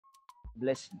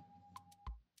Blessing.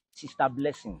 Sister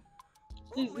Blessing.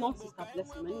 Please, not Sister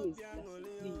Blessing. My name is Blessing.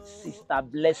 Please. Sister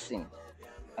Blessing.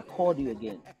 I called you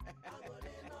again.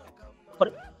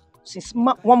 But since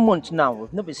 1 month now,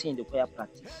 we've not been seeing the prayer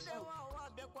practice.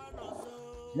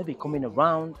 Not be coming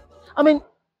around. I mean,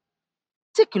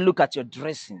 take a look at your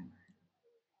dressing.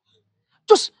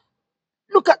 Just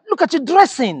look at your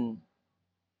dressing.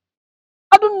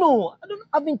 I don't know.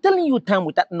 I've been telling you time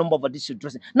with that number of this your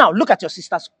dressing. Now look at your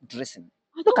sister's dressing.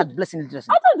 Look at Blessing's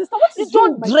dressing. I don't understand. What You is wrong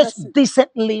don't with my dress dressing?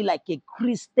 decently like a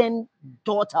Christian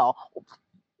daughter. I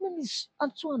mean, it's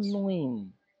so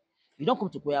annoying. You don't come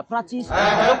to prayer practice.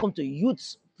 You don't come to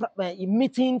youth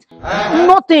meetings.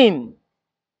 Nothing.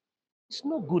 It's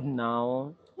not good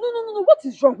now. No. What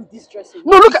is wrong with this dressing?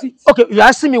 No, What look is at. it? Okay, you're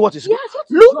asking me what is. Yes, what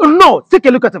is Look, wrong? no, take a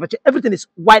look at her. Everything is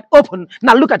wide open.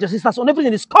 Now look at your sister's one.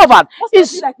 Everything is covered. What's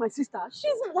It's, not like my sister?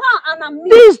 She's her and I'm me.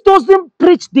 this doesn't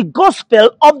preach the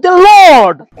gospel of the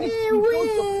Lord. Please, don't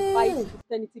justify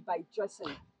Christianity by dressing.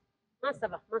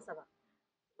 Mansaba.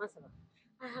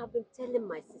 I have been telling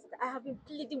my sister, I have been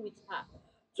pleading with her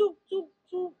to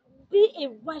be a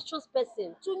righteous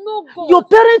person, to know God. Your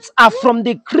parents are from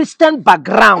the Christian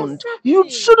background. You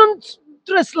Exactly. shouldn't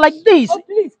dress like this. Oh,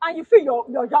 please. And you feel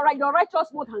you're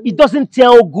righteous more than me. It doesn't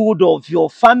tell good of your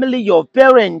family, your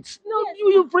parents. No, Yes,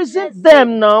 you present yes,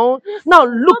 them now. yes, Now not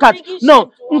look at bringing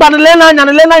no. shame to us.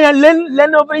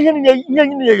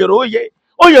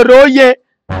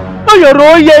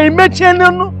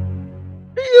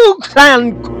 You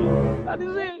can. That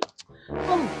is it.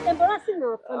 Embarrassing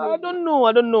our family. I don't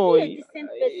know. Be a decent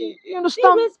person. You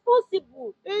understand? Be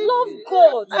responsible. Love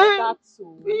God. That's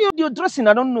so. Your dressing,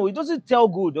 I don't know. It doesn't tell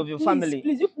good of your family.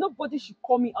 Please, if nobody should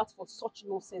call me out for such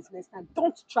nonsense next time,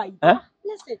 don't try it. Eh?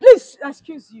 Listen, Please,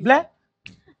 excuse you. Blair?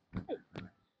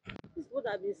 this is what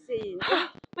I've been saying.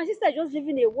 My sister is just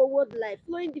living a wayward life,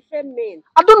 knowing different men.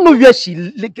 I don't know where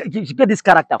she get this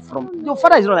character from. Your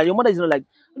father is not like, your mother is not like,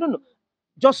 I don't know.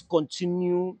 Just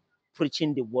continue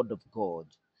preaching the word of God.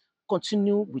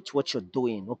 Continue with what you're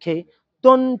doing, okay?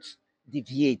 Don't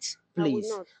deviate, I will please.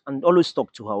 not. And always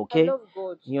talk to her, I okay? love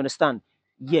God. You understand?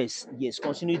 Yes,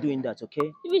 continue doing that,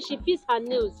 okay? Even she feels her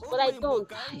nails, but I don't.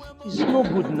 It's no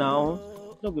good now.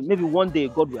 It's not good. Maybe one day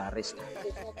God will arrest her.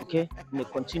 Okay? May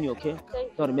continue, okay?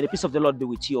 Thank you. Sorry, may the peace of the Lord be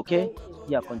with you, okay? Thank you.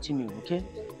 Yeah, continue, okay?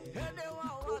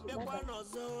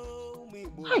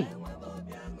 Hi.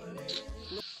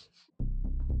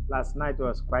 Last night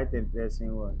was quite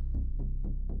interesting one.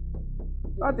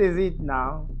 What is it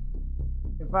now?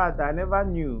 In fact, I never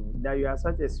knew that you are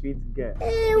such a sweet girl.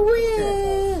 It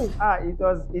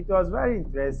was very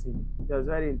interesting. It was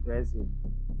very interesting.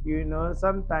 You know,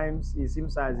 sometimes it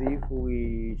seems as if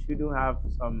we shouldn't have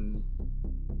some.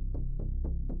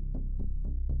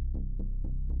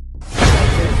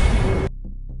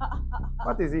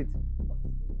 What is it?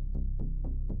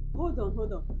 Hold on.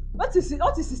 What is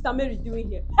Sister Mary doing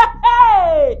here?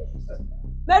 Hey!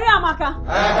 Mary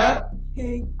Amaka!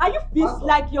 Hey, are you pissed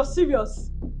like you're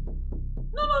serious?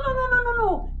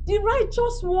 No. The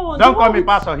righteous one. Don't call me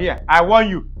pastor here. I warn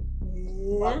you.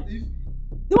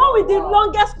 The one with the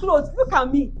longest clothes. Look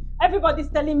at me. Everybody's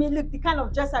telling me, look, the kind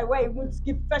of dress I wear, it won't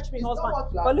fetch me husband.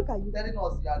 But look at you. Telling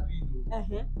us you are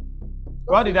doing.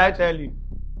 What did I tell you?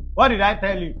 What did I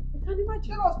tell you? You can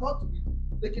imagine. Tell us not to be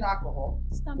taking alcohol.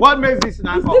 What makes this an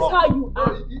Is this alcohol? how you No,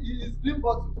 are? it is green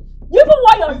bottle. You even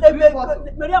wore your It's green bottle.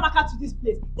 Mary Amaka to this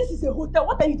place. This is a hotel.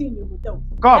 What are you doing in a hotel?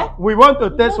 Come, Eh? we want to You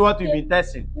test just what you've came- been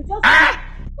testing. You just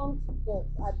come to talk,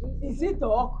 Abi. Is it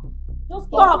talk? Just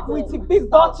Talk come to with a talk. big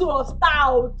bottle of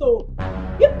stout. Oh.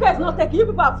 You guys not taking. You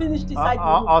people have finished this side.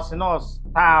 Stout.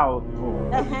 Stout.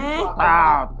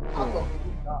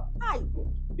 Hi.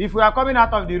 If we are coming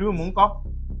out of the room, uncle,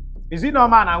 is it no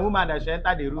man and woman that should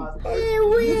enter the room?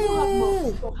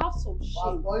 Have some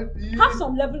shame. Have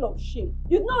some level of shame.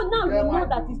 You know now. You know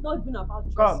that it's not even about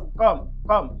dressing. Come.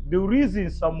 The reason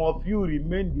some of you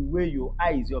remain the way you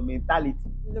are is your mentality.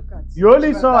 Look at You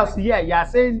only saw us here. You are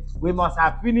saying we must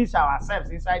have finished ourselves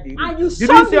inside the room. And you Did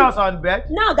saw you see me- us on bed?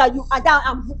 Now that you are down,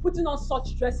 I'm putting on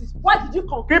such dresses. Why did you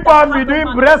conclude Keep that on I have no doing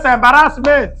manners? breast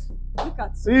embarrassment. Look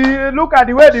at Look at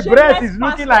the way the Shameless breast is looking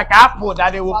pastor. like apple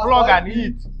that they will plug and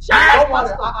eat. Shameless Don't worry,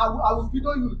 pastor. I will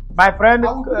video you. My friend,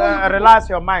 I will video you. relax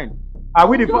your mind. Are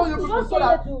we the Video first? you You people just so say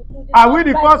that to Are we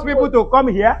the first people to come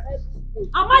here?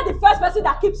 Am I the first person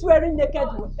that keeps wearing naked?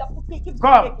 Keeps wearing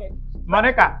Come, naked?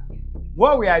 Monica.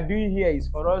 What we are doing here is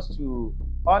for us to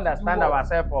understand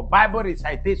ourselves for Bible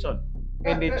recitation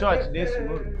in the church this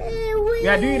morning. We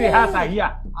are doing rehearsal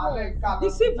here.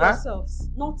 Deceive Huh? yourselves,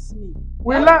 not me.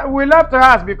 We left the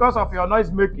house because of your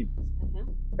noise making.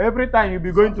 Every time you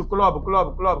be going to club.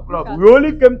 at We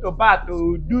only came to bar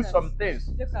to do Look at some things.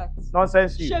 Look at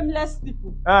Nonsense you. shameless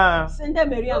people. Uh, Send them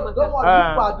Mary Don't Amaka. worry,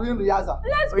 people are doing rehearsal.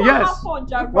 Let's go yes. have fun,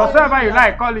 Jack. Whatever you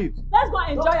like, call it. Let's go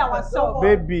enjoy ourselves.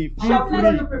 Baby, feel Shameless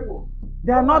free. You people.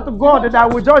 They are not God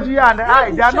that will judge you and I.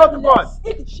 They are not God.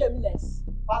 It's shameless.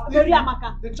 Pastor, Mary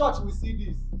Amaka. the church will see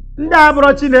this. Ndị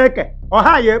abụrụ Chineke,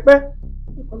 ọha ya ekpe.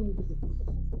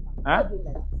 Huh?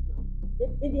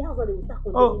 In the house, they will start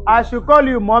Oh, I should call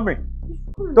you mommy.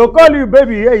 To call you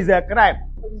baby here is a crime.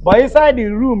 But inside the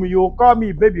room, you call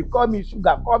me baby, call me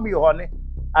sugar, call me honey.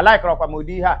 I like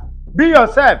Rokwamodiha. Be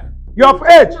yourself. Your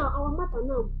age. Now, our matter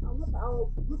now. Our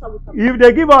matter will come. If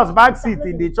they give us back seat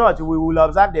in the church, we will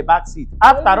observe the back seat.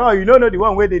 After all, you don't know the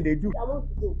one way they do. I want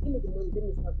to go. Give me the money. Let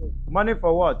me start going. Money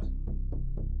for what?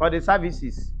 For the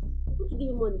services. Who to give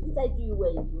you money? Did I do you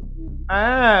well?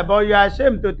 But you are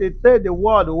ashamed to tell the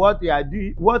world what you are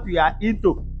doing, what you are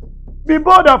into. Be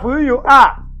bold of who you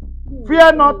are.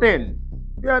 Fear nothing.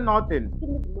 Fear nothing. Give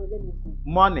me the money. Let me go.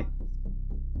 Money.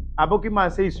 Aboki man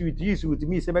say it's with you, it's with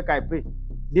me, say make I pay.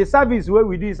 The service where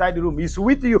we do inside the room is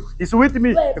with you, it's with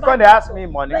me. Because they ask me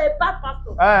money. You're a bad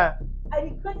pastor. I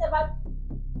regret ever.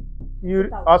 You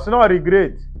also not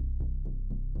regret.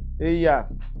 Yeah.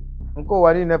 Unko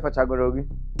wani ne fachagorogi.